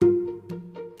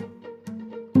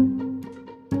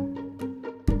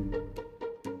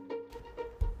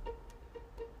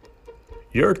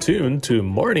You're tuned to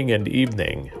Morning and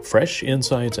Evening, fresh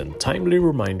insights and timely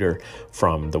reminder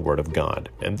from the Word of God.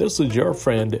 And this is your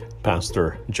friend,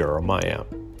 Pastor Jeremiah.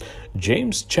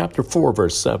 James chapter 4,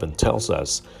 verse 7 tells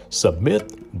us,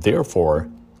 "Submit, therefore,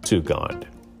 to God."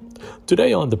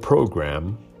 Today on the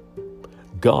program,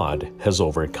 God has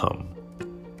overcome.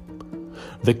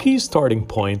 The key starting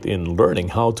point in learning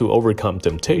how to overcome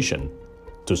temptation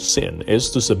to sin is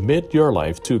to submit your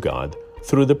life to God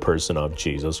through the person of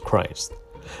Jesus Christ.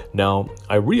 Now,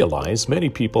 I realize many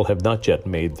people have not yet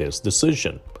made this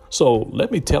decision, so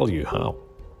let me tell you how.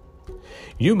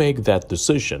 You make that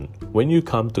decision when you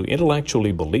come to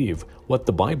intellectually believe what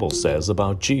the Bible says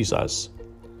about Jesus,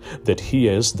 that He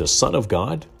is the Son of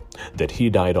God, that He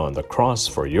died on the cross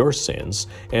for your sins,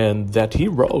 and that He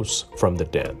rose from the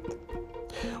dead.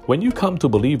 When you come to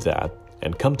believe that,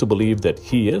 and come to believe that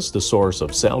He is the source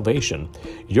of salvation,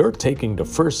 you're taking the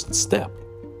first step,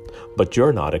 but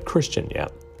you're not a Christian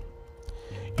yet.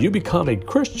 You become a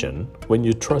Christian when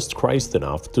you trust Christ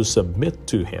enough to submit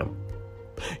to Him.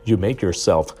 You make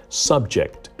yourself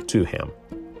subject to Him.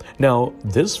 Now,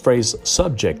 this phrase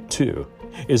subject to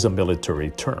is a military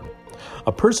term.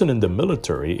 A person in the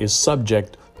military is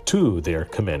subject to their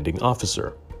commanding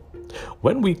officer.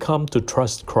 When we come to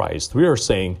trust Christ, we are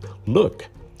saying, look,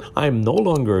 I'm no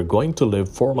longer going to live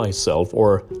for myself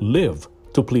or live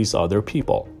to please other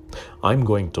people. I'm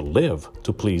going to live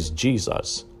to please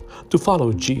Jesus, to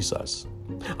follow Jesus.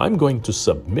 I'm going to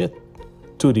submit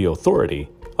to the authority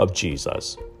of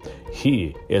Jesus.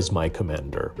 He is my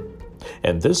commander.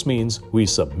 And this means we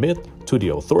submit to the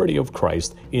authority of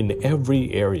Christ in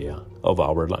every area of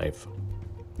our life.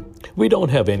 We don't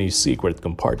have any secret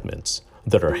compartments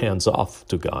that are hands off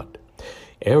to God.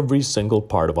 Every single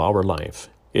part of our life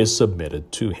is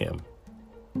submitted to Him.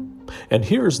 And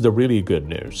here's the really good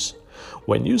news.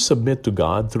 When you submit to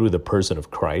God through the person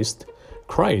of Christ,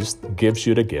 Christ gives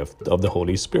you the gift of the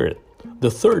Holy Spirit,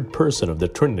 the third person of the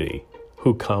Trinity,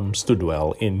 who comes to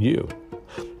dwell in you.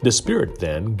 The Spirit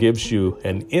then gives you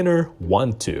an inner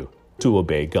want-to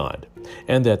obey God.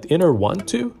 And that inner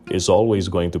want-to is always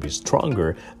going to be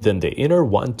stronger than the inner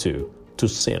want-to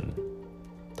sin.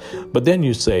 But then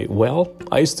you say, well,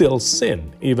 I still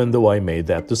sin even though I made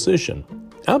that decision.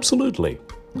 Absolutely.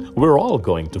 We're all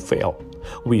going to fail.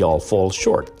 We all fall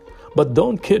short. But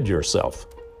don't kid yourself.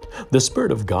 The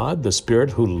Spirit of God, the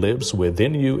Spirit who lives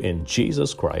within you in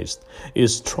Jesus Christ,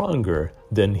 is stronger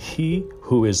than he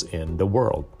who is in the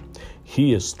world.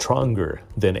 He is stronger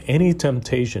than any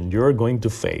temptation you're going to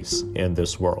face in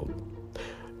this world.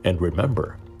 And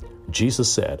remember,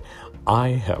 Jesus said, I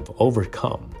have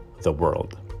overcome the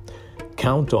world.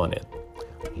 Count on it,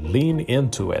 lean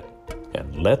into it,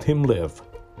 and let Him live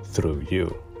through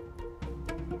you.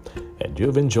 And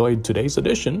you've enjoyed today's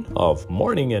edition of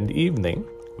Morning and Evening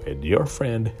with your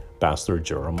friend, Pastor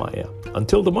Jeremiah.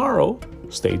 Until tomorrow,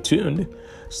 stay tuned,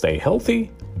 stay healthy,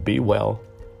 be well,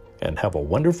 and have a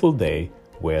wonderful day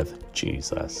with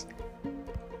Jesus.